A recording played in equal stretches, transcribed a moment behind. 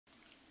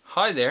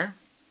Hi there,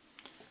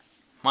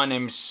 my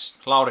name is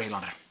Lauri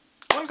Hilander.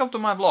 Welcome to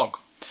my vlog.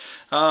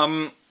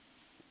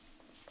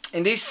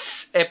 In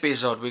this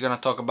episode we're gonna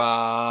talk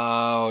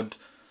about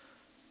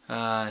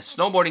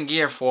snowboarding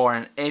gear for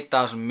an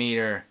 8,000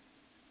 meter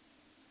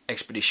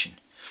expedition.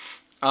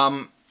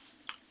 I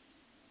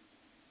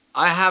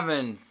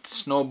haven't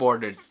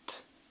snowboarded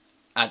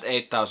at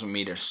 8,000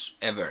 meters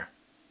ever,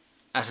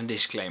 as a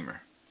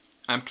disclaimer.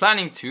 I'm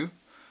planning to,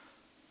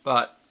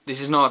 but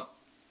this is not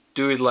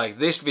do it like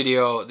this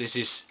video. This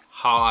is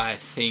how I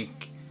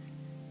think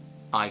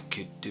I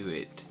could do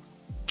it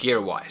gear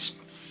wise.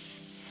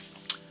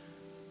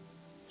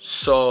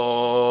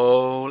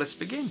 So let's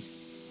begin.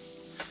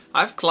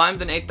 I've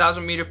climbed an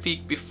 8,000 meter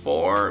peak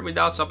before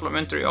without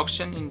supplementary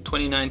oxygen in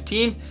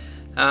 2019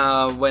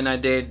 when I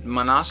did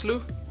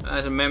Manaslu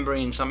as a member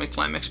in Summit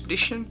Climb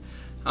Expedition.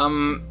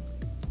 And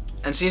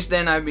since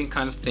then I've been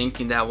kind of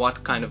thinking that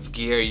what kind of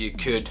gear you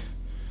could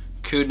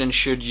and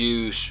should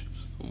use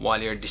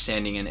while you're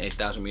descending an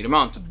 8,000 meter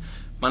mountain.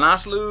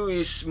 Manaslu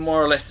is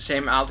more or less the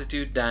same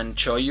altitude than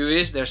Cho Oyu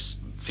is. There's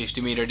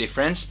 50 meter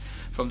difference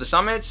from the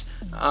summits.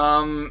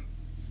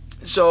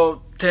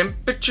 So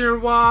temperature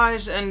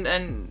wise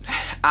and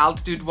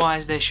altitude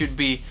wise they should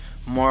be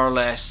more or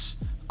less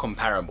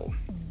comparable.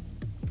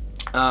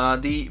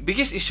 The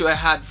biggest issue I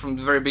had from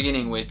the very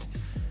beginning with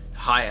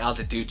high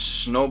altitude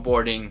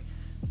snowboarding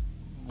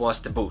was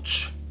the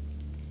boots,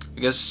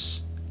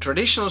 because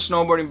traditional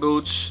snowboarding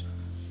boots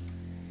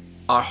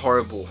are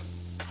horrible.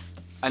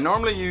 I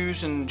normally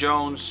use in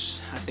Jones,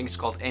 I think it's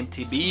called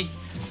MTB,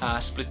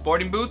 split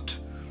boarding boot,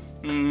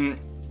 and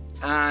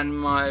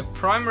my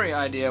primary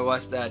idea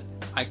was that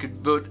I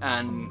could put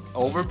an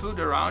overboot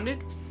around it,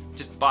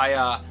 just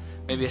buy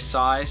maybe a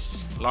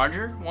size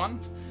larger one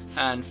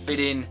and fit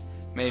in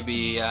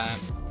maybe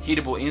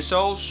heatable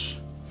insoles,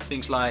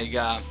 things like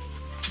the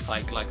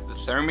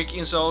thermic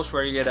insoles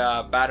where you get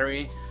a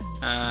battery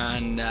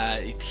and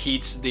it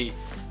heats the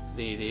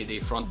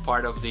front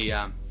part of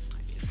the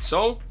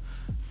sole.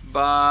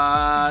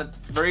 But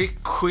very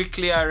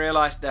quickly I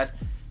realized that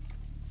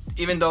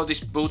even though these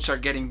boots are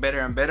getting better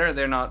and better,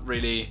 they're not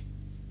really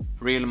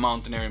real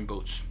mountaineering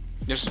boots.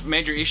 There's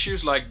major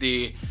issues like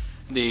the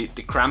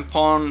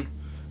crampon,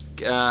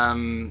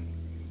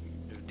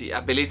 the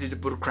ability to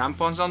put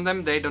crampons on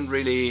them. They don't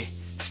really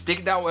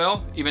stick that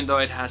well, even though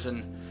it has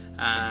an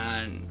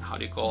how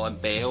do you call it, a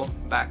bail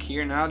back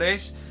here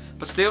nowadays.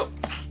 But still,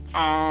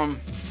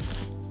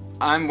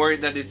 I'm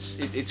worried that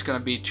it's gonna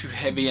be too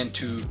heavy and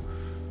too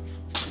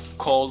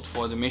cold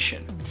for the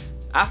mission.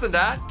 After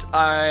that,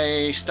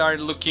 I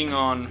started looking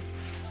on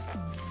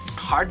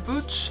hard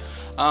boots.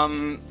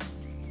 To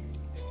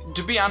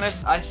be honest,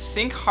 I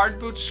think hard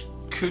boots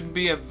could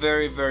be a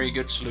very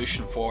good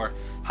solution for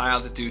high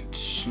altitude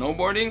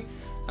snowboarding.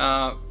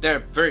 They're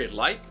very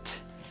light.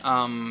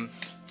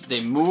 They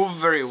move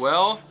very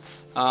well,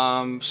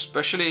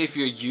 especially if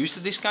you're used to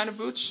this kind of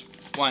boots.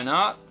 Why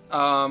not?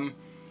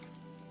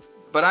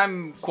 But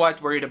I'm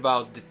quite worried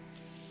about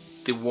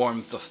the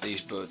warmth of these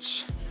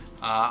boots.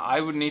 I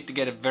would need to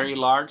get a very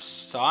large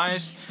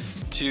size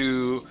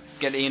to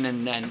get in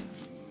and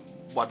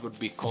what would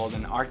be called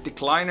an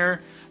Arctic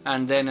liner,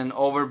 and then an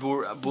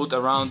overboot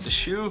around the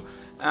shoe.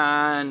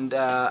 And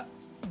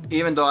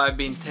even though I've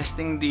been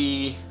testing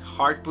the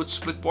hard boot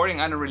split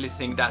boarding, I don't really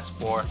think that's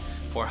for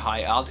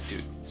high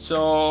altitude.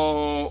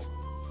 So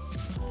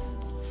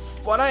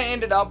what I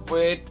ended up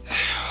with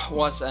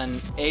was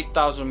an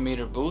 8,000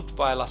 meter boot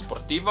by La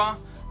Sportiva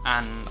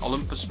and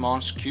Olympus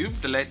Mons Cube,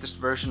 the latest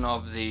version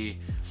of the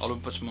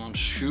Olympus Mons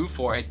shoe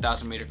for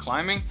 8,000 meter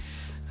climbing.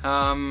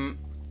 And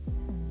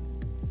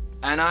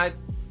I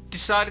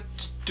decided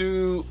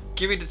to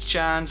give it a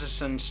chance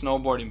as a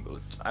snowboarding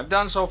boot. I've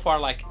done so far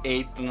like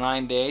 8 to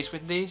 9 days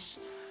with these.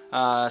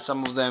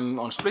 Some of them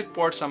on split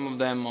board, some of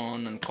them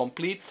on a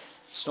complete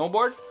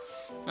snowboard.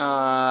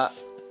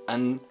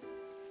 And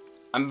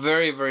I'm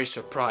very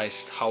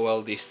surprised how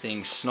well these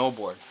things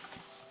snowboard.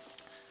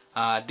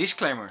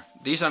 Disclaimer,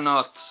 these are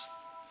not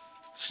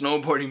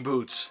snowboarding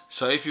boots.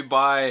 So if you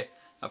buy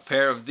a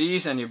pair of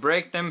these and you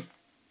break them,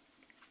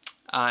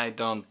 I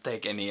don't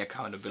take any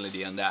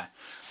accountability on that.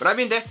 But I've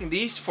been testing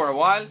these for a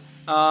while.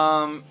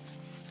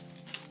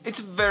 It's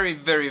a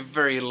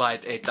very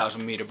light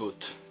 8,000 meter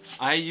boot.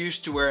 I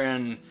used to wear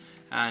an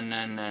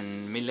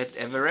Millet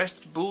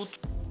Everest boot.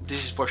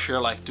 This is for sure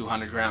like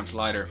 200 grams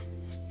lighter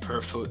per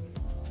foot.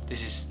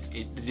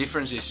 The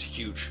difference is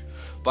huge,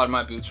 but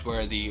my boots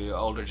were the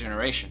older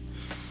generation.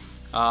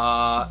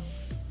 The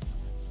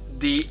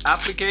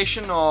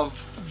application of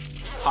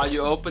how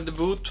you open the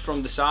boot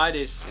from the side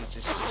is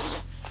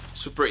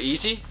super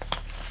easy.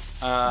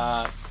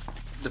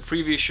 The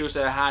previous shoes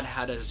that I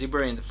had a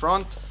zipper in the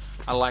front.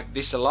 I like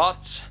this a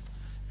lot.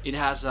 It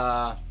has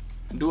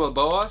dual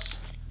boas,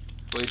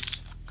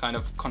 which kind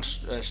of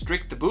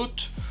constrict the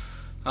boot.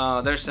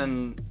 There's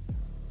an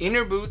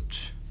inner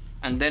boot,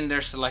 and then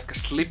there's like a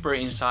slipper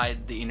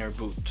inside the inner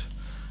boot.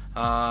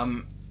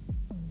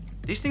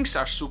 These things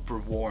are super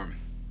warm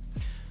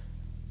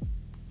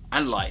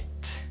and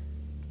light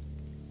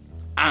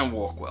and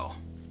work well.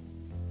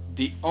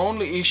 The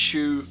only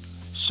issue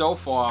so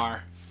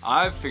far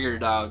I've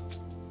figured out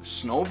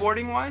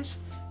snowboarding wise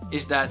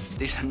is that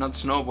these are not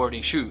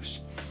snowboarding shoes.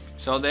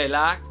 So they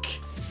lack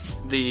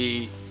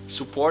the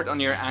support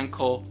on your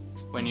ankle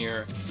when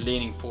you're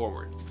leaning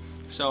forward.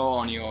 So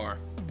on your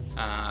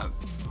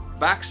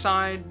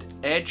backside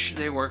edge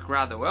they work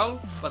rather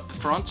well, but the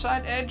front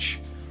side edge,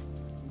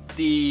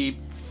 the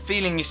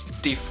feeling is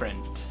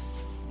different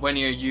when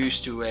you're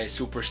used to a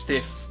super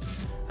stiff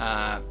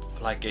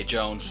like a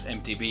Jones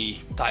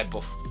MTB type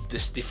of the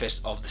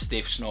stiffest of the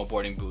stiff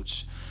snowboarding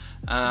boots,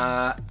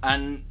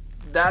 and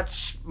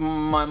that's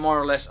my more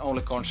or less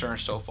only concern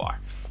so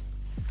far.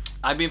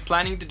 I've been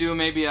planning to do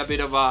maybe a bit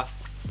of a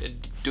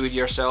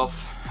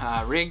do-it-yourself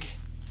rig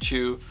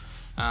to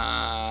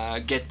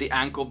get the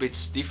ankle bit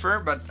stiffer,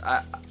 but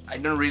I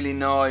don't really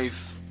know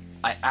if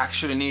I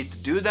actually need to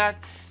do that.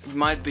 It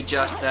might be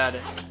just that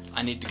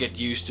I need to get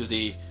used to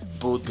the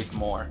boot bit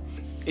more.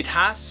 It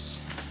has,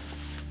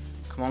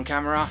 come on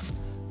camera,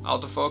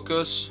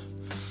 autofocus.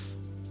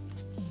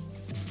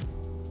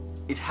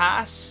 It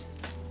has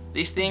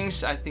these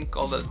things, I think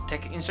called the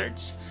tech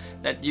inserts,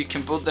 that you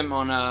can put them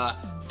on a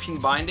pin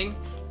binding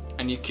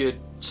and you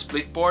could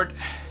split board,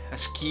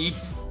 ski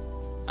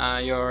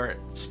your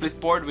split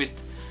board with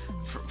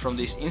from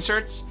these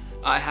inserts.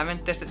 I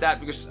haven't tested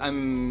that because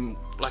I'm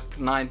like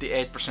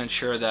 98%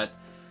 sure that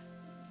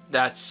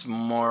that's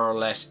more or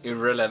less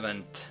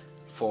irrelevant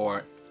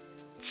for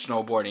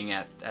snowboarding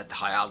at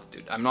high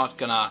altitude. I'm not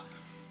gonna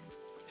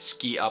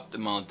ski up the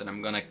mountain.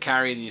 I'm gonna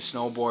carry the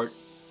snowboard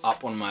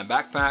up on my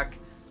backpack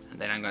and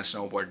then I'm gonna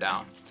snowboard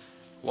down.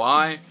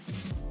 Why?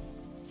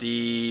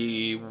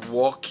 The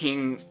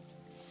walking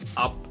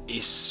up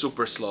is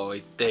super slow.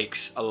 It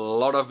takes a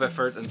lot of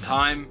effort and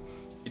time.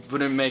 It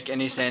wouldn't make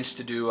any sense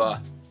to do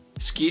a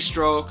ski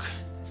stroke,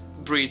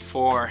 breathe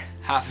for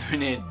half a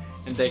minute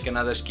and take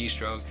another ski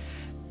stroke.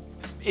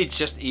 It's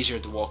just easier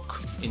to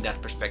walk in that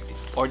perspective,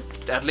 or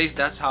at least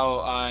that's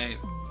how I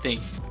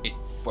think it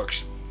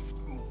works.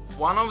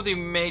 One of the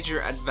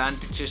major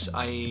advantages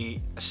I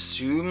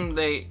assume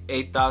the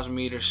 8,000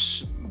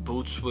 meters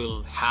boots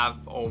will have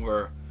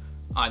over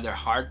either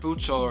hard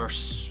boots or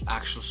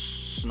actual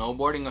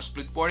snowboarding or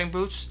splitboarding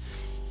boots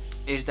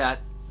is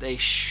that they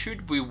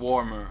should be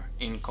warmer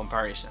in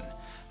comparison.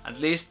 At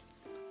least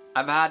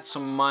I've had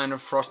some minor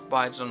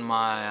frostbites on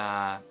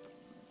my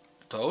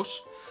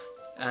toes,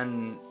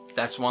 and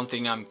that's one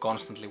thing I'm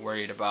constantly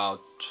worried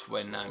about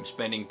when I'm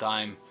spending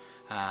time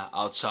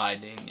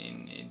outside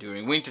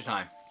during winter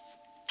time.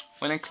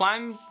 When I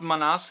climbed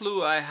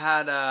Manaslu, I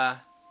had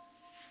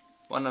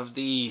one of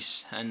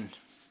these and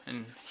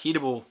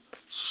heatable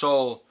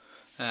sole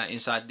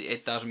inside the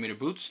 8,000 meter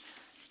boots.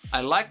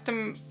 I liked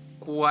them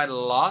quite a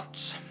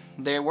lot.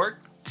 They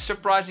worked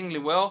surprisingly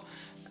well.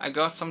 I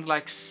got something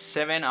like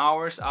 7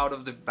 hours out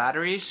of the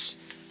batteries.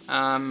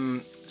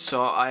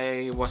 So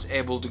I was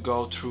able to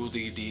go through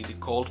the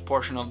cold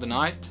portion of the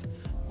night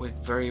with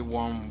very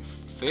warm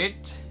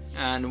fit,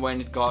 and when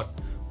it got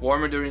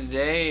warmer during the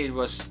day it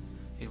was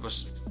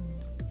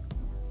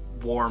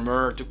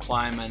warmer to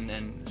climb,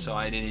 and so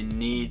I didn't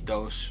need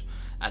those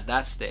at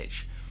that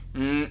stage.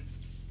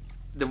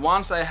 The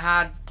ones I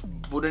had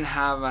didn't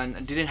have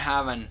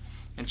an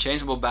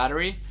changeable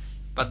battery,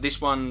 but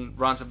this one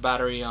runs a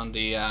battery on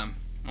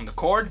the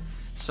cord,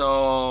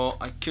 so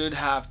I could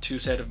have two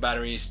sets of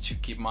batteries to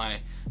keep my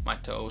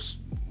toes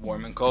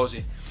warm and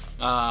cozy.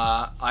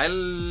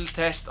 I'll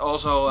test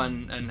also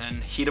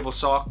an heatable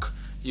sock.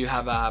 You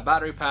have a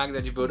battery pack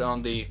that you put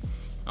on the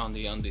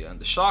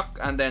sock,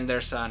 and then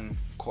there's an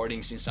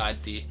cordings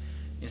inside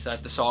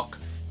the sock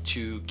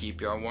to keep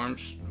your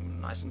worms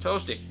nice and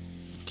toasty.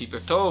 Keep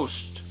your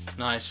toes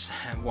nice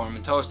and warm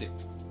and toasty.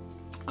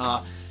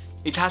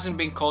 It hasn't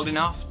been cold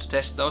enough to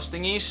test those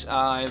thingies.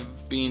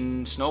 I've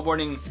been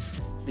snowboarding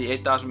the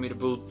 8,000 meter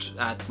boot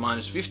at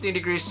 -15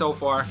 degrees so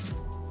far,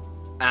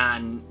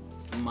 and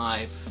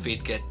my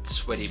feet get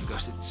sweaty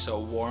because it's so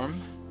warm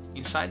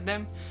inside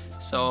them.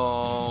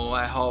 So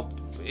I hope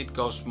it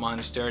goes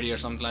 -30 or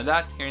something like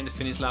that here in the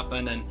Finnish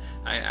Lapland, and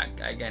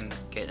I can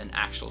get an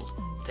actual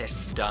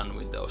test done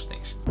with those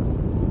things.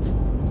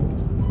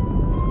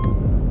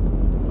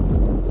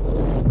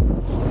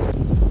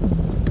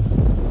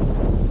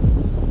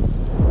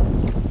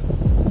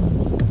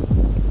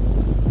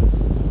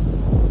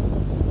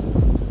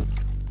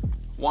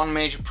 One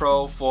major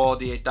pro for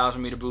the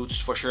 8,000 meter boots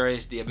for sure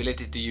is the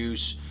ability to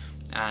use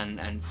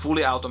and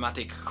fully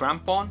automatic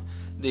crampon.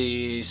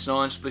 The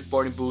snow and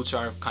splitboarding boots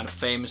are kind of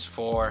famous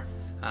for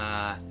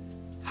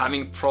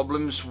having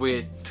problems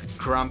with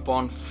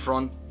crampon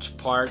front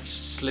parts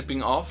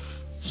slipping off,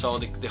 so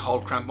the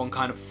whole crampon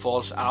kind of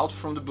falls out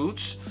from the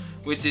boots,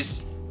 which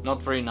is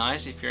not very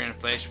nice if you're in a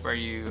place where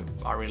you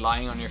are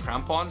relying on your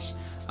crampons.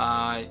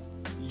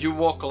 You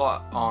walk a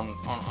lot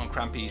on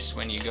crampies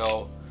when you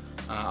go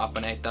up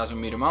an 8,000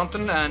 meter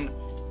mountain,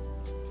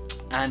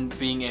 and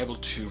being able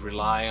to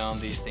rely on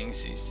these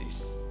things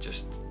is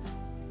just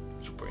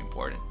super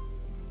important.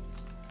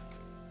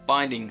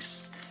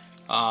 Bindings.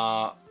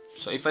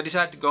 So if I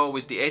decide to go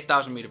with the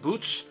 8,000 meter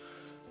boots,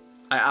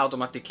 I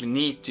automatically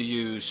need to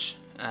use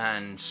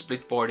an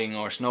splitboarding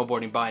or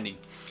snowboarding binding.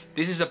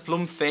 This is a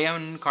Plum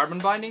Phaeon carbon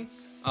binding.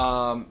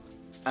 I'm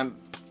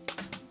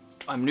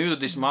new to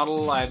this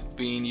model. I've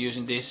been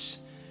using this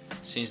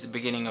since the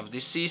beginning of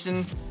this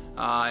season.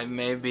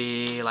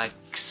 Maybe like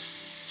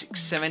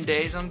 6-7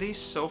 days on this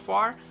so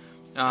far.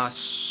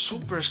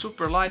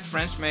 Super light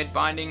French-made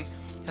binding.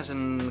 Has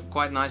a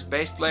quite nice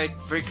base plate.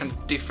 Very kind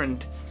of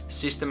different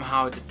system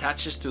how it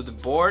attaches to the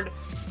board.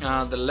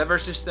 The lever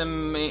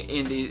system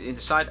in the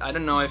side. I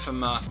don't know if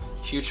I'm a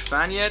huge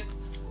fan yet,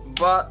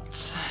 but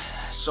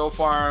so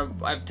far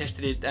I've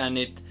tested it and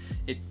it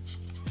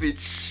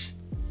fits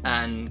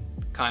and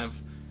kind of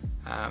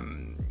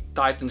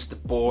tightens the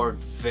board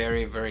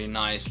very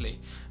nicely.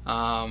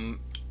 I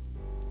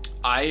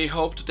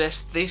hope to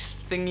test this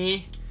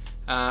thingy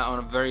on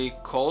a very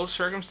cold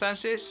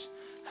circumstances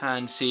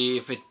and see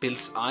if it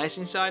builds ice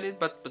inside it,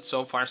 but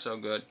so far so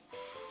good.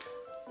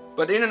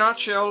 But in a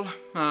nutshell,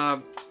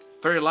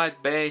 very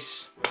light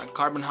base,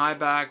 carbon high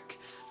back,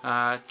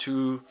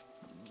 two,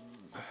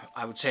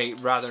 I would say,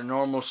 rather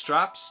normal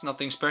straps,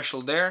 nothing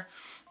special there.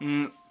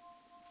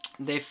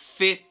 They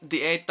fit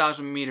the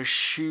 8000 meter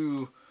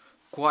shoe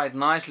quite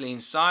nicely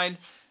inside.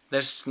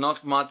 There's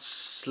not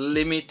much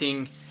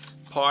limiting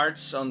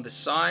parts on the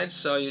side,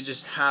 so you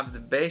just have the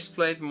base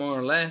plate more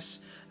or less,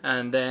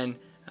 and then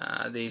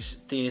these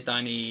teeny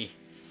tiny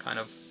kind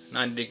of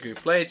 90-degree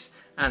plates,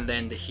 and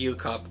then the heel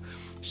cup.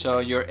 So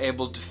you're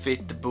able to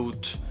fit the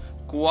boot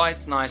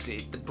quite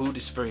nicely. The boot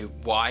is very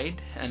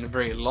wide and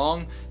very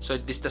long, so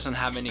this doesn't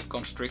have any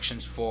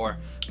constrictions for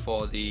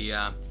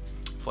the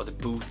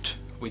boot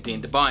within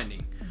the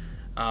binding.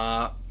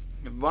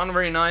 One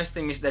very nice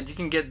thing is that you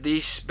can get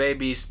these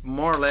babies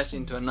more or less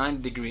into a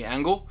 90-degree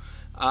angle.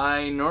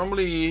 I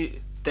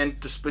normally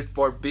tend to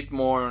splitboard a bit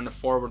more on a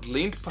forward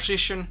leaned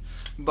position,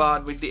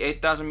 but with the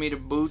 8000 meter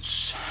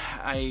boots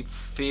I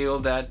feel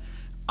that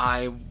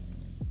I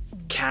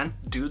can't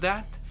do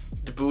that.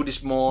 The boot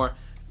is more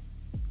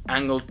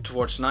angled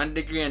towards 90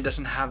 degree and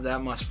doesn't have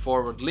that much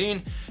forward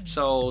lean,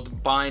 so the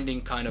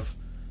binding kind of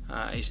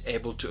is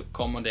able to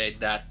accommodate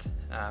that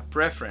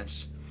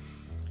preference.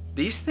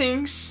 These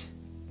things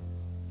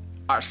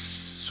are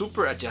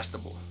super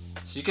adjustable,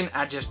 so you can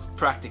adjust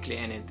practically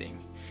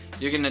anything.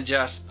 You can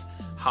adjust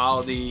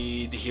how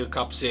the heel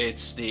cup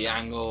sits, the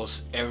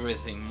angles,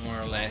 everything more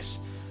or less.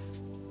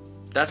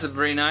 That's a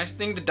very nice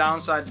thing. The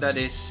downside that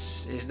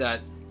is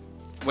that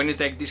when you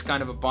take this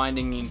kind of a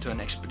binding into an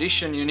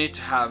expedition, you need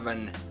to have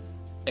an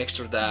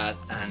extra that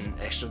and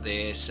extra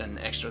this and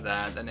extra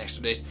that and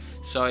extra this.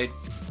 So it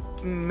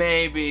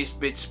maybe is a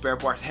bit spare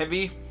part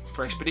heavy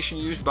for expedition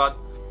use, but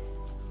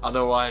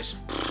otherwise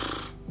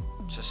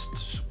just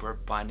super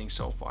binding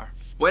so far.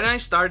 When I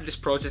started this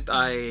project,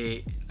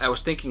 I was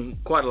thinking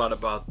quite a lot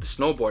about the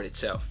snowboard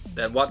itself,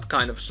 that what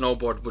kind of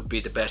snowboard would be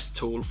the best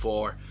tool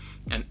for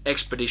an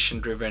expedition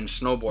driven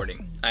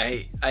snowboarding.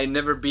 I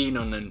never been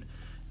on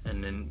a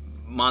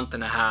month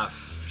and a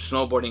half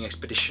snowboarding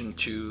expedition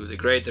to the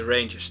greater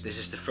ranges. This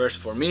is the first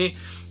for me,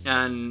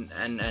 and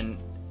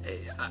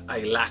I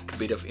lack a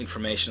bit of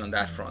information on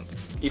that front.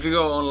 If you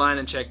go online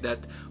and check that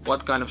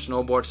what kind of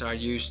snowboards are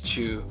used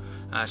to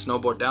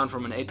snowboard down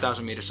from an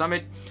 8000 meter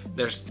summit,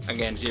 there's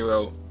again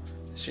zero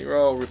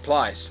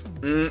replies.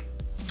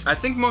 I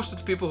think most of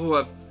the people who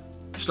have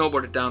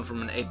snowboarded down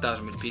from an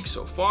 8000 meter peak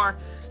so far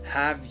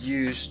have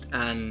used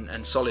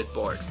an solid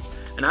board,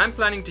 and I'm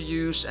planning to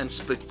use an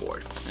split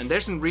board, and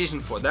there's a reason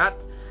for that,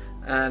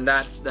 and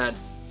that's that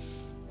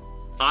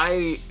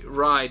I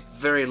ride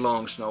very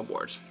long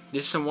snowboards.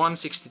 This is a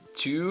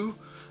 162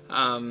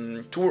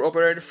 tour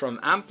operator from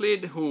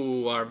Amplid,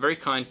 who are very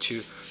kind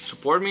to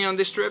support me on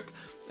this trip.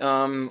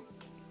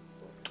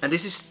 And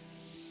this is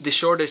the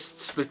shortest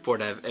split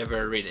board I've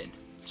ever ridden.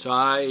 So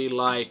I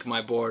like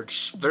my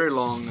boards very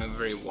long and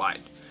very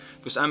wide,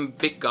 because I'm a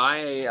big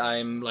guy.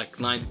 I'm like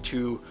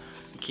 92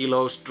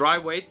 kilos dry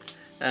weight,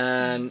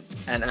 and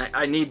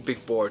I need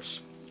big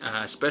boards,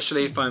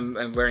 especially if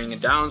I'm wearing a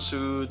down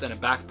suit and a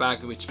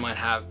backpack which might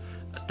have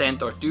a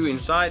tent or two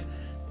inside.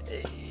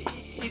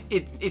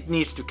 It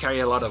needs to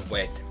carry a lot of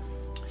weight.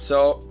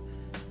 So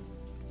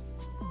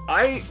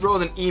I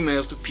wrote an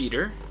email to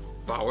Peter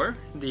Bauer,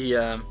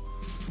 the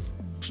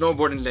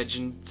snowboarding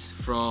legend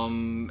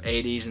from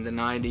 80s and the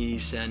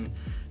 90s and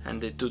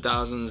the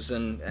 2000s,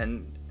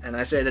 and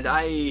I said that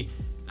I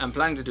am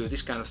planning to do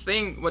this kind of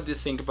thing. What do you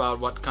think about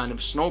what kind of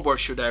snowboard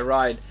should I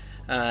ride?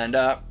 And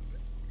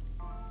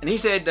he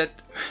said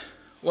that,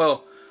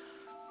 well,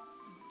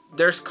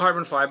 there's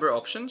carbon fiber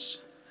options,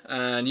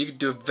 and you could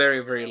do a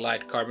very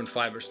light carbon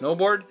fiber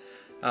snowboard.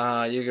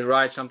 You could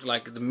ride something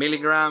like the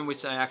Milligram,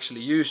 which I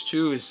actually use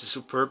too, is a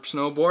superb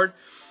snowboard.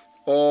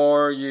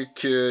 Or you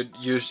could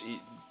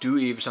do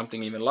even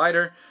something even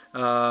lighter,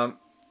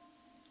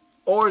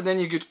 or then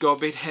you could go a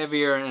bit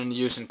heavier and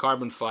use a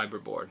carbon fiber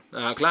board,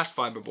 glass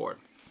fiber board.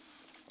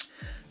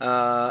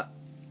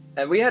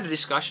 And we had a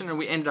discussion, and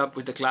we ended up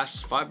with the glass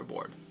fiber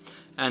board.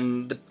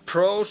 And the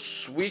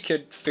pros we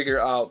could figure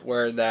out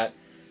were that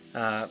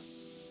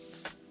glass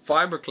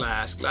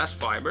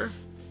fiber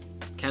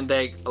can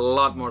take a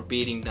lot more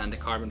beating than the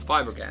carbon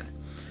fiber can.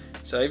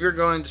 So if you're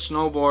going to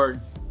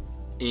snowboard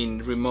in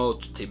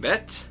remote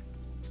Tibet,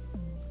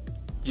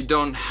 you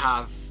don't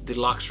have the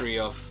luxury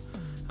of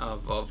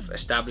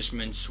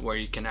establishments where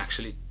you can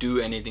actually do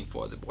anything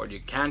for the board.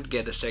 You can't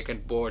get a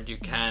second board, you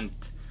can't,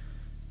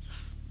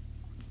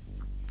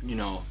 you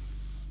know,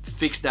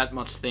 fix that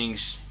much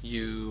things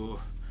you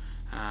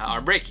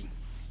are breaking.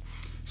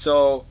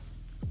 So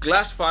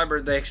glass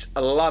fiber takes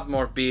a lot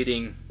more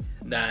beating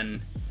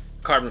than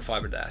carbon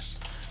fiber does.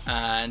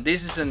 And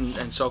this is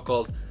a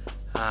so-called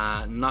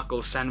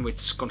knuckle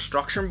sandwich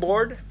construction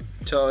board.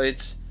 So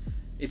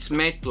it's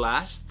made to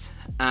last,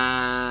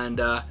 and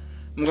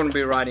I'm gonna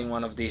be riding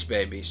one of these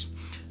babies.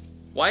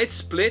 Why it's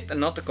split and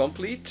not a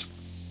complete?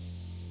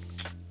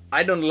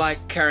 I don't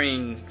like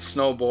carrying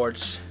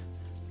snowboards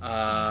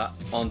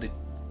on the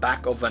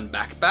back of a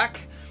backpack.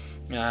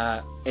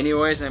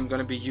 Anyways, I'm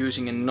gonna be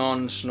using a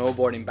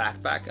non-snowboarding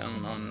backpack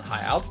on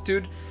high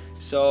altitude,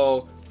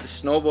 so the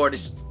snowboard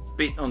is a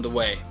bit on the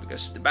way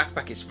because the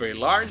backpack is very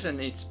large and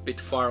it's a bit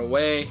far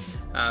away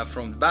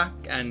from the back,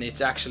 and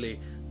it's actually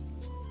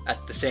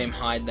at the same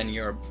height than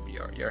your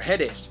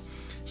head is.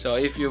 So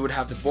if you would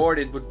have the board,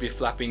 it would be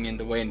flapping in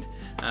the wind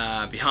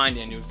behind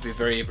you, and it would be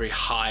very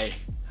high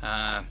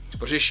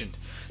positioned.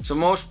 So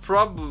most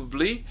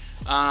probably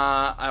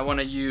I want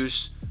to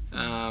use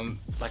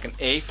like an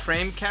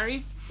A-frame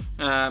carry.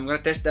 I'm gonna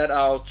test that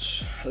out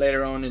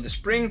later on in the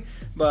spring,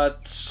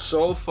 but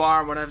so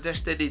far what I've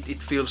tested,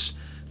 it feels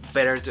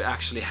better to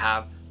actually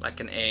have like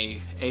an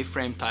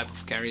A-frame type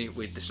of carry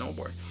with the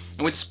snowboard.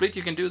 And with split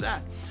you can do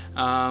that.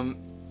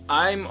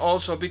 I'm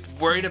also a bit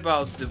worried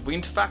about the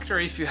wind factor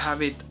if you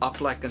have it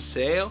up like a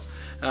sail.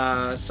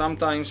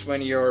 Sometimes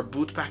when you're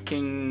boot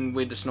packing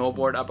with the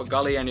snowboard up a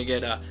gully and you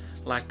get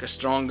like a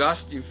strong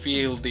gust, you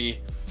feel the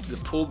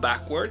pull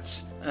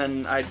backwards,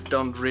 and I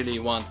don't really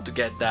want to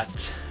get that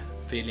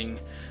feeling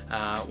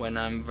when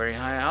I'm very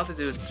high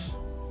altitude.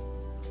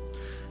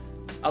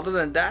 Other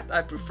than that,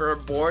 I prefer a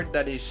board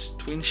that is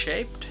twin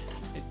shaped.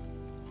 It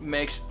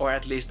makes, or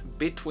at least a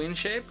bit twin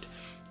shaped.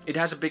 It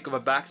has a bit of a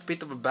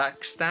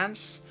back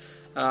stance,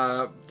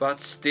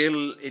 but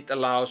still it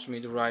allows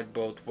me to ride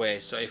both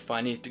ways. So if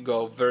I need to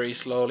go very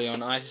slowly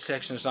on icy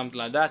section or something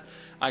like that,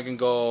 I can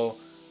go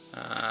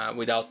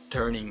without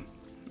turning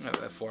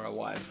for a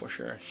while for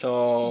sure.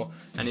 So,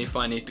 and if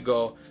I need to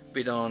go a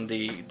bit on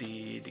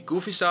the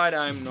goofy side,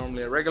 I'm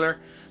normally a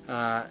regular,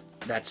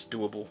 that's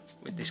doable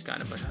with this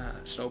kind of a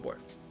snowboard.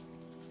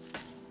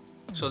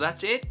 So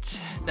that's it.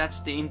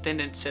 That's the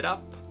intended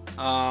setup.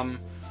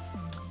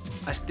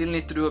 I still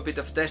need to do a bit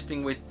of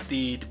testing with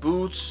the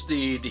boots,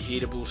 the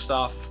heatable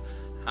stuff,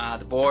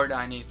 the board.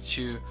 I need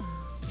to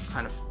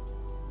kind of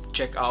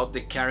check out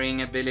the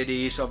carrying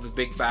abilities of the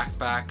big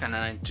backpack, and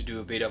I need to do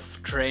a bit of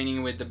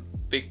training with the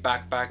big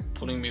backpack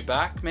pulling me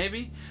back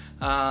maybe,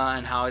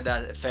 and how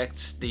that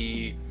affects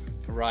the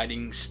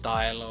riding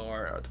style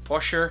or the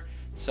posture.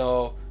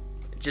 So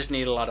just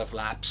need a lot of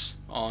laps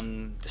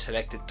on the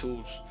selected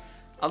tools.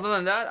 Other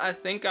than that, I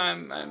think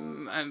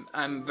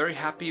I'm very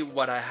happy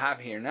what I have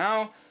here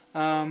now.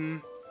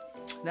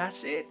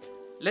 That's it.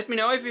 Let me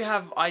know if you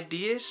have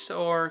ideas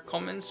or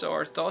comments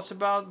or thoughts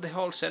about the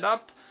whole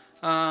setup.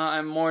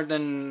 I'm more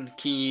than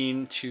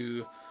keen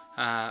to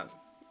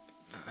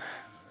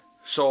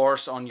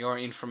source on your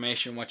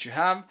information what you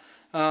have,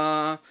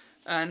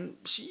 and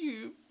see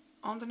you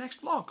on the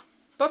next vlog.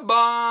 Bye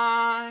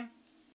bye.